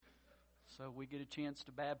So we get a chance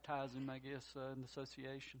to baptize him, I guess, in the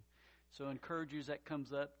association. So I encourage you as that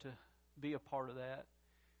comes up to be a part of that.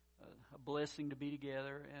 A blessing to be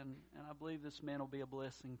together, and I believe this man will be a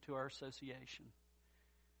blessing to our association.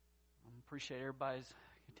 I appreciate everybody's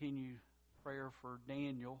continued prayer for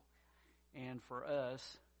Daniel and for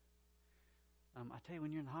us. I tell you,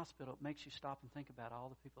 when you're in the hospital, it makes you stop and think about all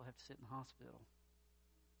the people who have to sit in the hospital.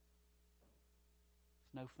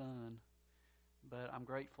 It's no fun, but I'm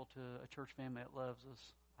grateful to a church family that loves us.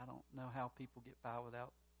 I don't know how people get by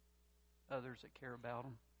without others that care about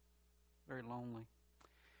them. Very lonely.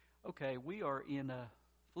 Okay, we are in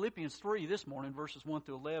Philippians 3 this morning, verses 1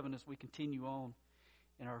 through 11, as we continue on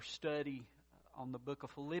in our study on the book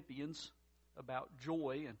of Philippians about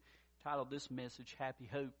joy, and titled this message, Happy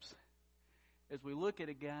Hopes. As we look at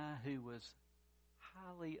a guy who was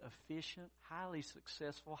highly efficient, highly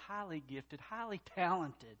successful, highly gifted, highly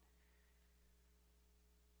talented,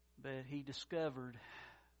 but he discovered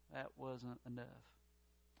that wasn't enough.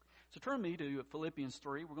 So turn me to Philippians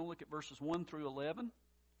 3. We're going to look at verses 1 through 11.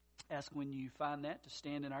 Ask when you find that to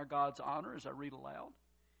stand in our God's honor as I read aloud.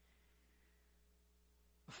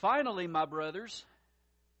 Finally, my brothers,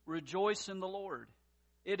 rejoice in the Lord.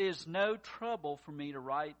 It is no trouble for me to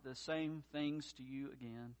write the same things to you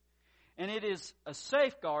again, and it is a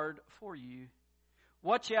safeguard for you.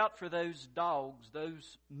 Watch out for those dogs,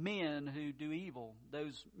 those men who do evil,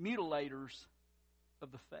 those mutilators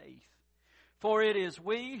of the faith. For it is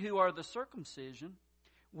we who are the circumcision,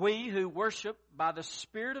 we who worship by the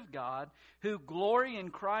Spirit of God, who glory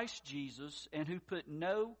in Christ Jesus, and who put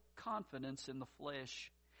no confidence in the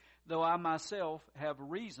flesh, though I myself have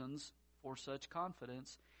reasons for such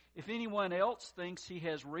confidence. If anyone else thinks he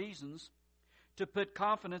has reasons to put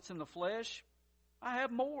confidence in the flesh, I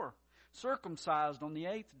have more. Circumcised on the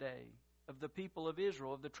 8th day, of the people of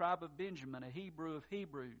Israel, of the tribe of Benjamin, a Hebrew of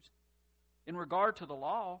Hebrews. In regard to the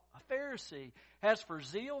law, a Pharisee. As for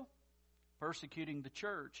zeal, persecuting the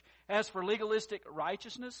church. As for legalistic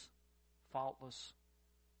righteousness, faultless.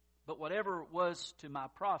 But whatever was to my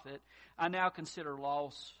profit, I now consider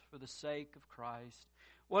loss for the sake of Christ.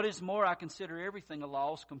 What is more, I consider everything a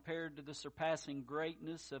loss compared to the surpassing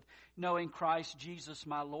greatness of knowing Christ Jesus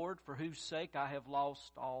my Lord, for whose sake I have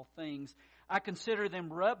lost all things. I consider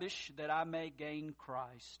them rubbish, that I may gain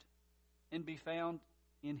Christ and be found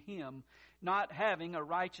in Him, not having a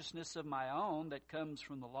righteousness of my own that comes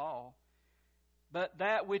from the law, but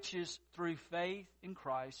that which is through faith in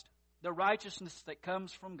Christ, the righteousness that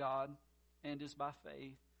comes from God and is by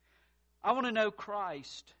faith. I want to know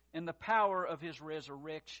Christ and the power of His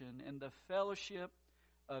resurrection and the fellowship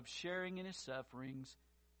of sharing in His sufferings,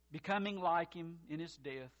 becoming like Him in His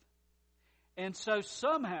death, and so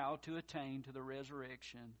somehow to attain to the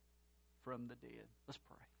resurrection from the dead. Let's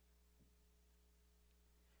pray.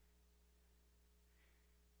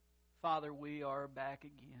 Father, we are back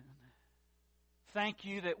again. Thank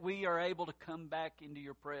you that we are able to come back into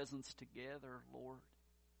your presence together, Lord.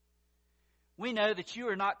 We know that you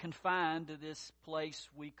are not confined to this place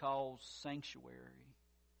we call sanctuary.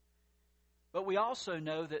 But we also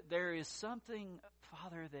know that there is something,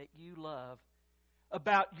 Father, that you love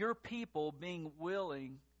about your people being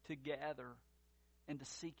willing to gather and to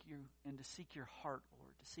seek your heart,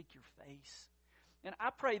 Lord, to seek your face. And I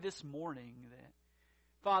pray this morning that,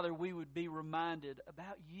 Father, we would be reminded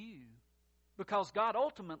about you. Because, God,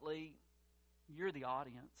 ultimately, you're the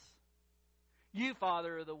audience. You,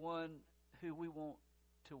 Father, are the one who we want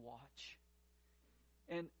to watch.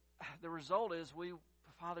 And the result is we,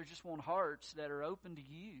 Father, just want hearts that are open to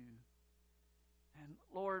you. And,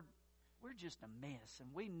 Lord, we're just a mess,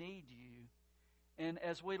 and we need you. And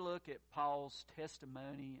as we look at Paul's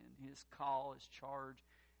testimony and his call, his charge,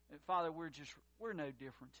 Father, we're no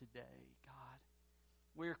different today, God.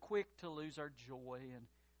 We're quick to lose our joy, and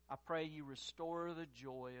I pray you restore the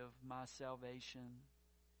joy of my salvation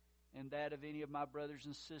and that of any of my brothers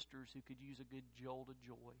and sisters who could use a good jolt of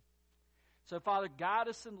joy. So, Father, guide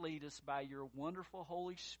us and lead us by your wonderful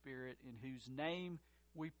Holy Spirit, in whose name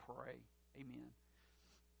we pray. Amen.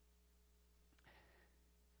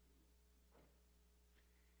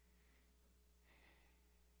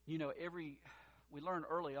 You know, we learn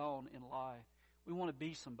early on in life, we want to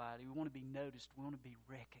be somebody. We want to be noticed. We want to be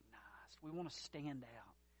recognized. We want to stand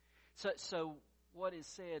out. So what is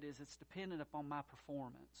said is it's dependent upon my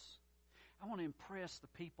performance. I want to impress the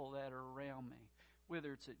people that are around me,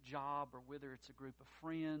 whether it's at job or whether it's a group of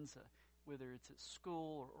friends, whether it's at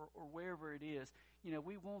school or wherever it is. You know,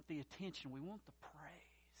 we want the attention. We want the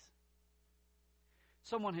praise.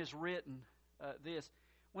 Someone has written this.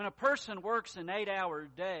 When a person works an 8-hour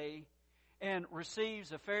day and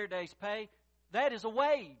receives a fair day's pay, that is a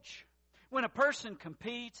wage. When a person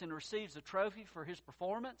competes and receives a trophy for his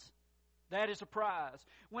performance, that is a prize.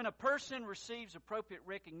 When a person receives appropriate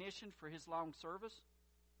recognition for his long service,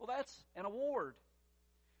 well, that's an award.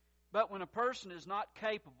 But when a person is not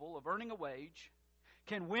capable of earning a wage,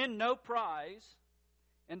 can win no prize,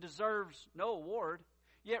 and deserves no award,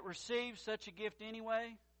 yet receives such a gift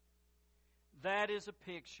anyway, that is a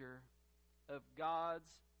picture of God's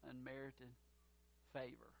unmerited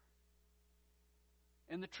favor.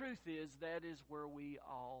 And the truth is, that is where we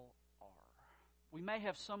all are. We may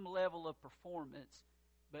have some level of performance,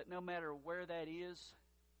 but no matter where that is,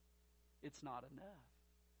 it's not enough.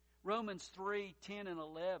 Romans 3:10 and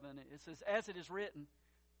 11, it says, as it is written,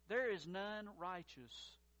 there is none righteous,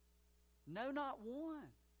 no, not one.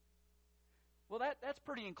 Well, that's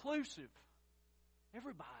pretty inclusive.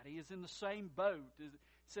 Everybody is in the same boat. It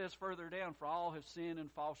says further down, for all have sinned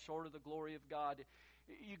and fall short of the glory of God.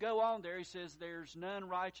 You go on there, he says, there's none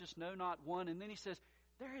righteous, no, not one. And then he says,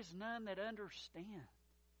 there is none that understandeth.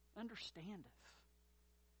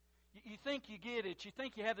 You think you get it. You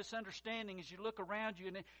think you have this understanding as you look around you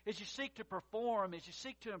and as you seek to perform, as you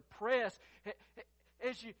seek to impress,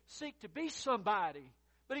 as you seek to be somebody.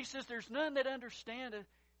 But he says, there's none that understandeth.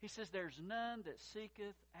 He says, there's none that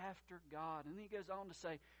seeketh after God. And then he goes on to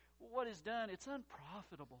say, well, what is done? It's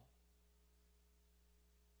unprofitable.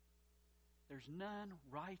 There's none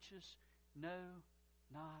righteous, no,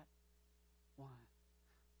 not one.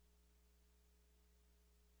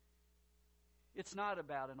 It's not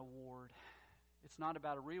about an award. It's not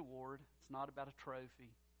about a reward. It's not about a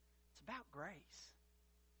trophy. It's about grace.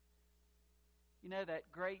 You know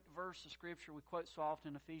that great verse of Scripture we quote so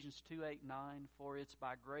often, Ephesians 2:8-9, for it's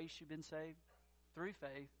by grace you've been saved, through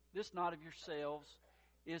faith. This not of yourselves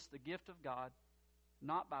is the gift of God,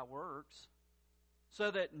 not by works, so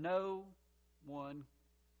that no one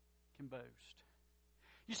can boast.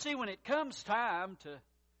 You see, when it comes time to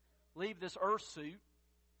leave this earth suit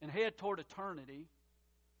and head toward eternity,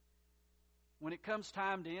 when it comes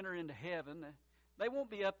time to enter into heaven, they won't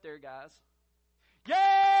be up there, guys.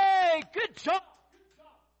 Yay! Good job! Good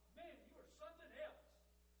job! Man, you are something else.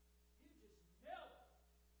 You just nailed it in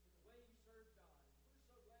the way you serve God.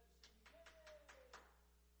 We're so glad to see you.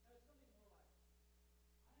 Yay!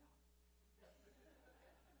 No, it's going to be more like,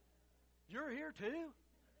 wow. You're here too?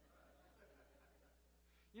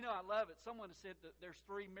 You know, I love it. Someone has said that there's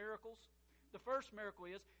 3 miracles. The first miracle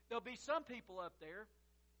is there'll be some people up there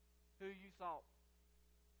who you thought,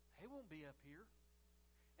 they won't be up here.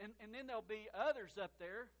 And then there'll be others up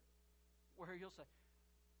there where you'll say,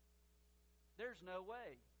 there's no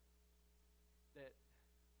way that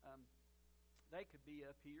they could be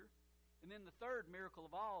up here. And then the third miracle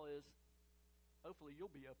of all is, hopefully you'll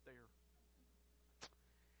be up there.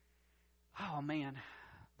 Oh man,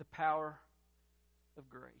 the power of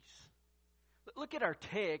grace. Look at our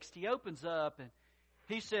text. He opens up and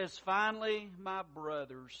he says, finally, my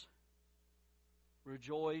brothers,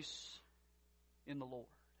 rejoice in the Lord.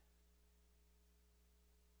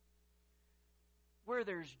 Where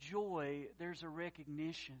there's joy, there's a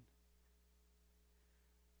recognition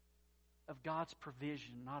of God's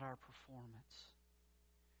provision, not our performance.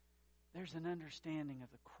 There's an understanding of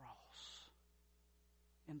the cross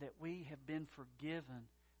and that we have been forgiven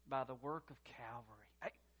by the work of Calvary.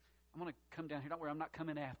 Hey, I'm going to come down here. Don't worry, I'm not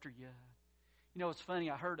coming after you. You know, it's funny.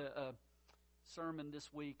 I heard a sermon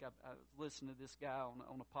this week. I listened to this guy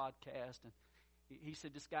on a podcast, and he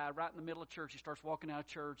said this guy right in the middle of church, he starts walking out of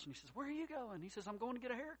church, and he says, where are you going? He says, I'm going to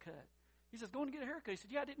get a haircut. He says, going to get a haircut. He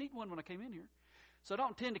said, yeah, I didn't need one when I came in here. So I don't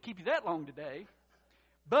intend to keep you that long today.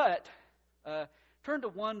 But turn to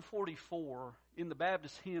 144 in the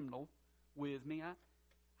Baptist hymnal with me. I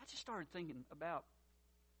just started thinking about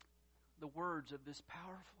the words of this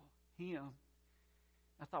powerful hymn.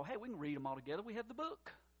 I thought, hey, we can read them all together. We have the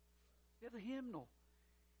book. We have the hymnal.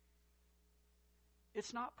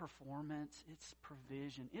 It's not performance. It's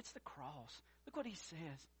provision. It's the cross. Look what he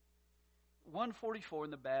says. 144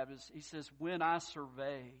 in the Baptist, he says, when I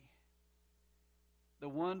survey the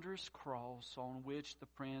wondrous cross on which the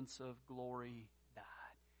Prince of Glory died.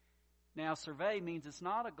 Now, survey means it's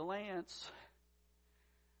not a glance.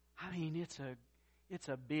 I mean, it's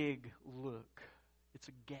a big look. It's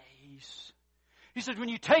a gaze. He said, when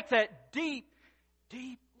you take that deep,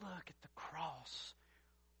 deep look at the cross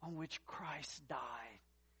on which Christ died.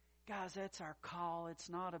 Guys, that's our call. It's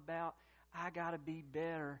not about, I got to be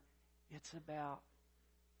better. It's about,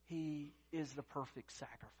 He is the perfect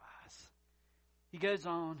sacrifice. He goes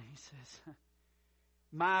on, he says,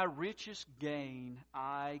 my richest gain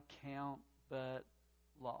I count but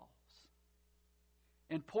loss,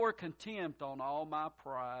 and pour contempt on all my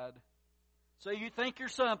pride. So you think you're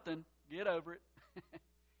something, Get over it.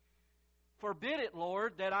 Forbid it,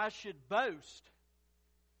 Lord, that I should boast,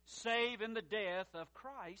 save in the death of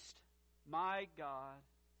Christ, my God,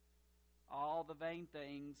 all the vain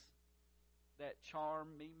things that charm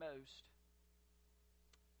me most.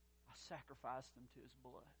 I sacrificed them to His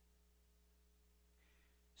blood.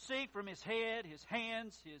 See, from His head, His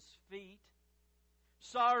hands, His feet,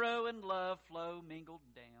 sorrow and love flow mingled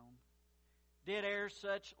down. Did e'er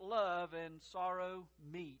such love and sorrow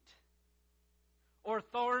meet, or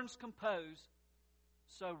thorns compose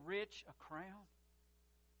so rich a crown?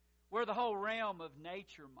 Were the whole realm of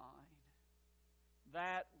nature mine,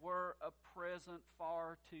 that were a present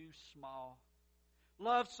far too small.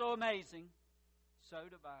 Love so amazing, so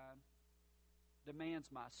divine, demands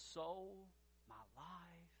my soul, my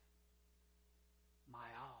life, my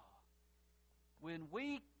all. When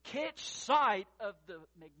we catch sight of the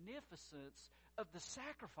magnificence of the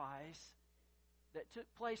sacrifice that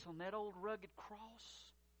took place on that old rugged cross,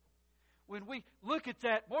 when we look at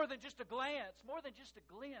that, more than just a glance, more than just a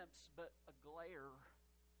glimpse, but a glare,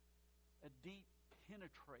 a deep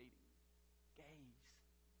penetrating gaze.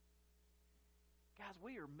 Guys,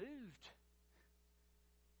 we are moved.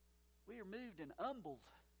 We are moved and humbled.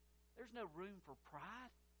 There's no room for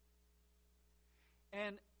pride.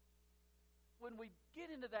 And when we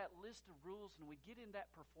get into that list of rules and we get in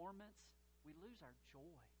that performance, we lose our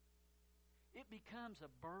joy. It becomes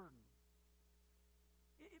a burden.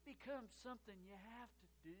 It becomes something you have to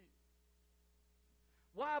do.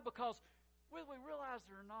 Why? Because whether we realize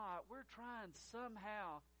it or not, we're trying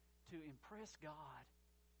somehow to impress God.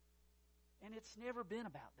 And it's never been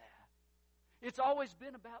about that. It's always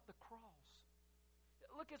been about the cross.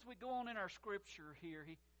 Look as we go on in our scripture here.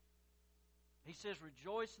 He says,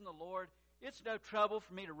 rejoice in the Lord. It's no trouble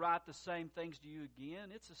for me to write the same things to you again.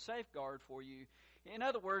 It's a safeguard for you. In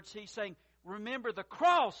other words, he's saying, remember the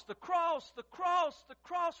cross, the cross, the cross, the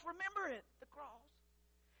cross. Remember it, the cross.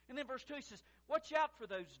 And then verse 2, he says, watch out for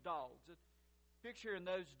those dogs. Picture in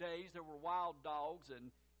those days, there were wild dogs, and,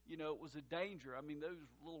 you know, it was a danger. I mean, those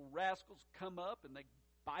little rascals come up and they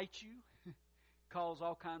bite you, cause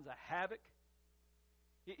all kinds of havoc.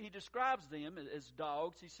 He describes them as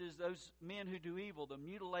dogs. He says those men who do evil, the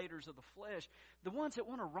mutilators of the flesh, the ones that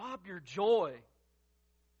want to rob your joy.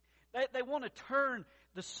 They want to turn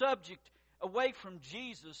the subject away from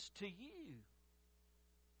Jesus to you.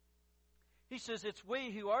 He says it's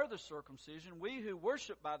we who are the circumcision, we who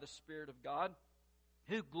worship by the Spirit of God,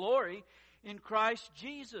 who glory in Christ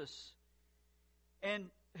Jesus, and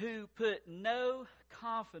who put no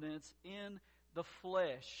confidence in the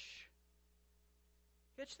flesh.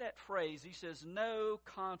 Catch that phrase. He says, no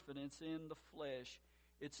confidence in the flesh.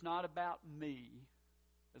 It's not about me.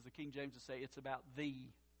 As the King James would say, it's about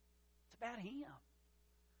thee. It's about Him.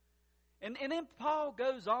 And then Paul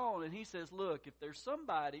goes on and he says, look, if there's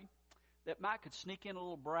somebody that could sneak in a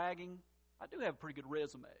little bragging, I do have a pretty good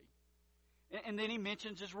resume. And then he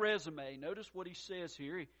mentions his resume. Notice what he says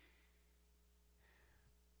here.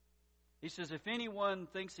 He says, if anyone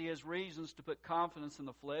thinks he has reasons to put confidence in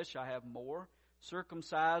the flesh, I have more.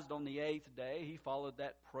 Circumcised on the 8th day, he followed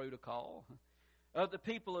that protocol. Of the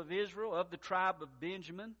people of Israel, of the tribe of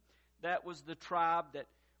Benjamin, that was the tribe that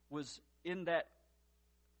was in that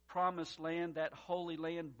promised land, that holy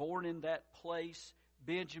land, born in that place.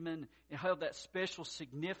 Benjamin held that special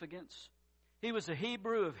significance. He was a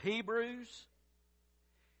Hebrew of Hebrews.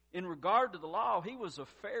 In regard to the law, he was a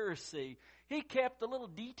Pharisee. He kept the little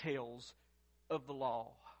details of the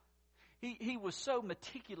law. He was so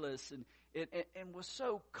meticulous and was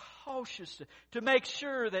so cautious to make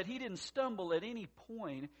sure that he didn't stumble at any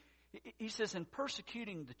point. He says, in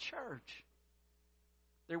persecuting the church,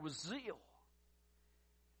 there was zeal.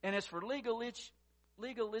 And as for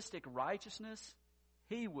legalistic righteousness,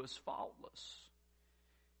 he was faultless.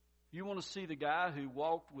 You want to see the guy who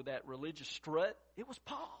walked with that religious strut? It was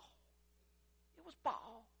Paul. It was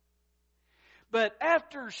Paul. But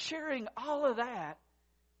after sharing all of that,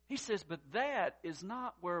 he says, but that is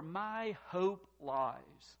not where my hope lies.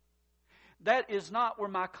 That is not where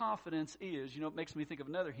my confidence is. You know, it makes me think of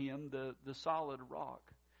another hymn, the solid rock.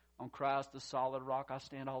 On Christ, the solid rock, I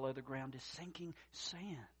stand, all other ground is sinking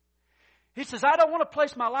sand. He says, I don't want to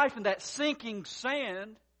place my life in that sinking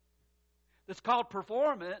sand that's called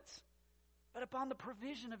performance, but upon the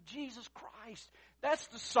provision of Jesus Christ. That's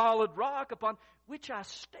the solid rock upon which I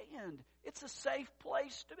stand. It's a safe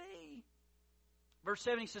place to be. Verse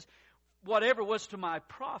 7, he says, whatever was to my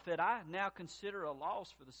profit, I now consider a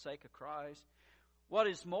loss for the sake of Christ. What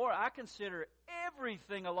is more, I consider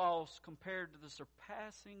everything a loss compared to the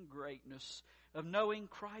surpassing greatness of knowing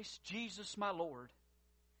Christ Jesus my Lord.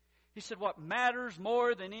 He said, what matters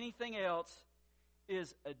more than anything else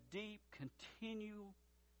is a deep, continual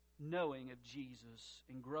knowing of Jesus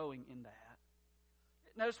and growing in that.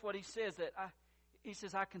 Notice what he says, he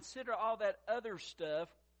says, I consider all that other stuff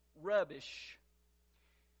rubbish.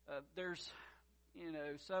 There's,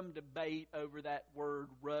 some debate over that word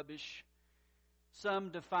rubbish. Some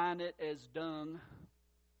define it as dung.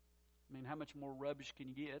 I mean, how much more rubbish can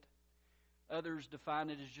you get? Others define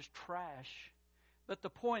it as just trash. But the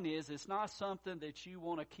point is, it's not something that you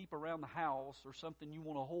want to keep around the house or something you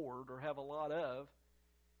want to hoard or have a lot of.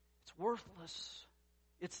 It's worthless.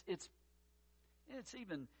 It's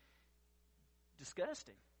even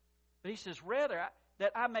disgusting. But he says, rather,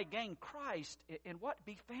 that I may gain Christ and what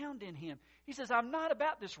be found in Him. He says, I'm not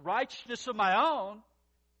about this righteousness of my own,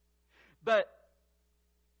 but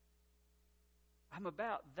I'm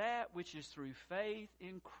about that which is through faith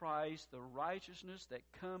in Christ, the righteousness that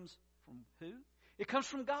comes from who? It comes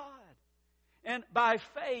from God. And by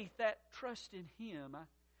faith, that trust in Him.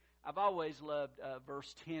 I've always loved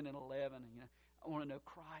verse 10 and 11. I want to know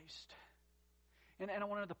Christ. And I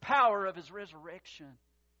want to know the power of His resurrection.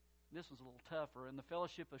 This was a little tougher. And the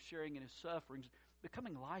fellowship of sharing in His sufferings,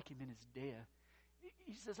 becoming like Him in His death.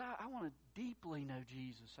 He says, I want to deeply know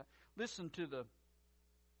Jesus. Listen to the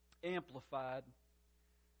Amplified.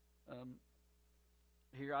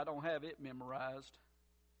 Here, I don't have it memorized.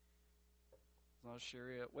 I'll share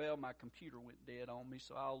it. Well, my computer went dead on me,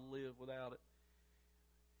 so I'll live without it.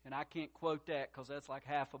 And I can't quote that because that's like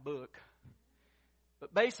half a book.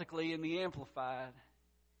 But basically, in the Amplified,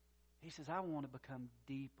 he says, I want to become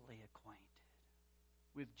deeply acquainted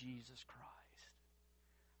with Jesus Christ.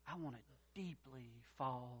 I want to deeply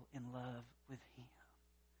fall in love with Him.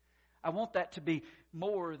 I want that to be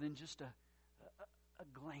more than just a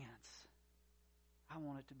glance. I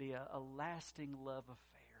want it to be a lasting love affair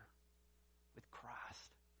with Christ.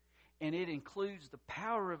 And it includes the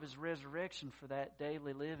power of His resurrection for that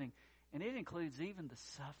daily living. And it includes even the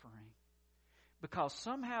suffering. Because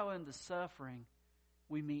somehow in the suffering,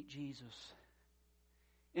 we meet Jesus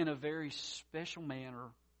in a very special manner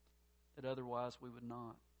that otherwise we would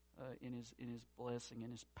not, in His blessing, in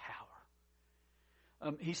His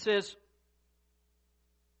power. He says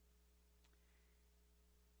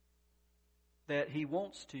that he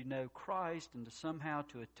wants to know Christ and to somehow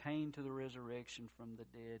to attain to the resurrection from the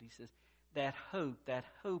dead. He says that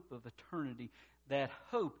hope of eternity, that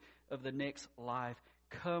hope of the next life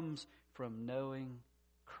comes from knowing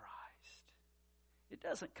Christ. It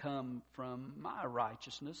doesn't come from my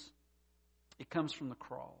righteousness. It comes from the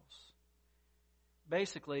cross.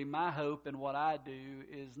 Basically, my hope in what I do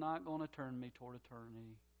is not going to turn me toward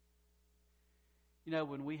eternity.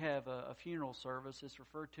 When we have a funeral service, it's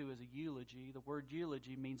referred to as a eulogy. The word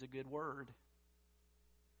eulogy means a good word.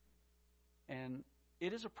 And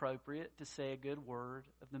it is appropriate to say a good word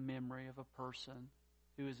of the memory of a person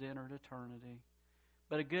who has entered eternity.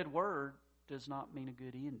 But a good word does not mean a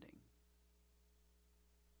good ending.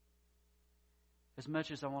 As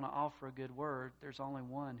much as I want to offer a good word, there's only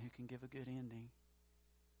one who can give a good ending,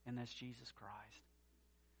 and that's Jesus Christ.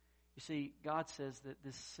 You see, God says that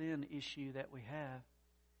this sin issue that we have,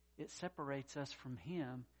 it separates us from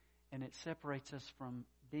Him, and it separates us from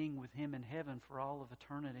being with Him in heaven for all of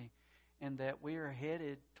eternity, and that we are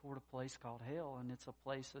headed toward a place called hell, and it's a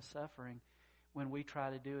place of suffering when we try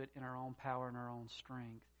to do it in our own power and our own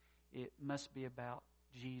strength. It must be about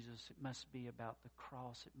Jesus. It must be about the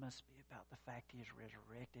cross. It must be about the fact He is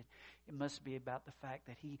resurrected. It must be about the fact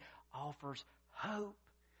that He offers hope.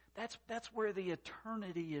 That's where the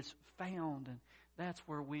eternity is found, and that's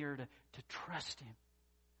where we are to trust Him.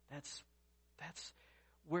 That's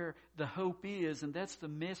where the hope is, and that's the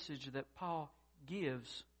message that Paul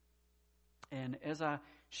gives. And as I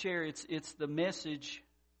share, it's the message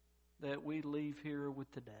that we leave here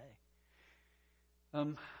with today.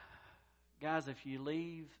 Guys, if you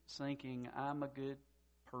leave thinking I'm a good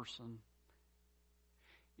person,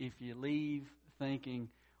 if you leave thinking,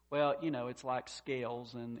 well, it's like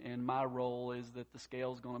scales, and my role is that the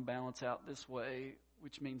scale's going to balance out this way,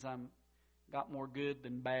 which means I'm got more good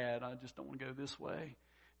than bad. I just don't want to go this way.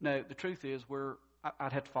 No, the truth is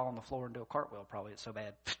I'd have to fall on the floor and do a cartwheel probably. It's so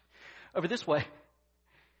bad. Over this way.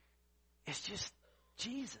 It's just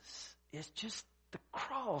Jesus. It's just the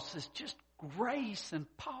cross. It's just grace. And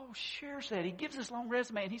Paul shares that. He gives this long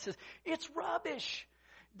resume and he says, it's rubbish.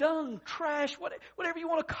 Dung, trash, whatever you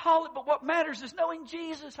want to call it, but what matters is knowing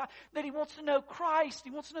Jesus, that He wants to know Christ. He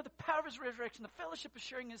wants to know the power of His resurrection, the fellowship of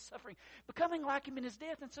sharing His suffering, becoming like Him in His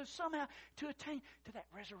death, and so somehow to attain to that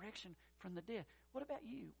resurrection from the dead. What about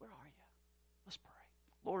you? Where are you? Let's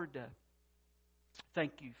pray. Lord,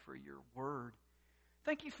 thank You for Your word.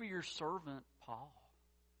 Thank you for your servant, Paul.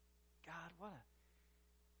 God, what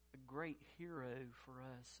a great hero for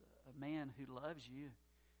us, a man who loves you,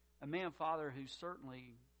 a man, Father, who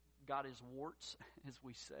certainly got his warts, as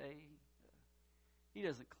we say. He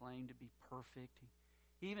doesn't claim to be perfect.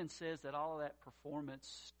 He even says that all of that performance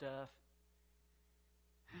stuff,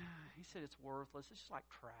 he said it's worthless. It's just like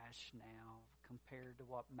trash now compared to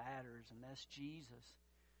what matters, and that's Jesus.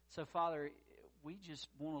 So, Father, we just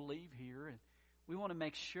want to leave here, and we want to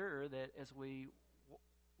make sure that as we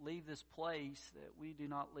leave this place, that we do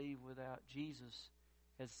not leave without Jesus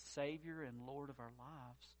as Savior and Lord of our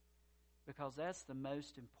lives, because that's the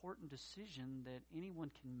most important decision that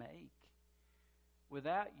anyone can make.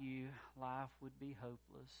 Without you, life would be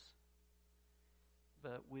hopeless.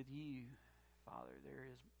 But with you, Father, there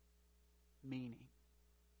is meaning.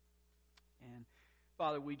 And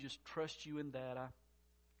Father, we just trust you in that. I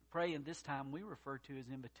pray in this time we refer to as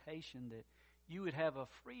invitation, that you would have a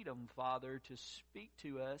freedom, Father, to speak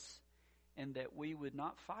to us, and that we would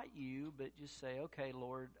not fight you, but just say, okay,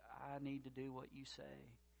 Lord, I need to do what you say.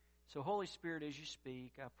 So, Holy Spirit, as you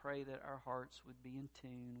speak, I pray that our hearts would be in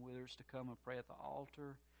tune, whether it's to come and pray at the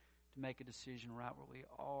altar, to make a decision right where we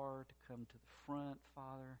are, to come to the front,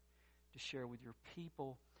 Father, to share with your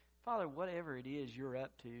people. Father, whatever it is you're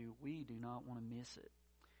up to, we do not want to miss it.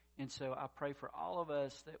 And so I pray for all of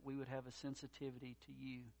us that we would have a sensitivity to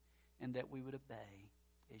you, and that we would obey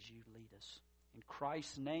as you lead us. In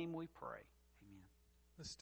Christ's name we pray.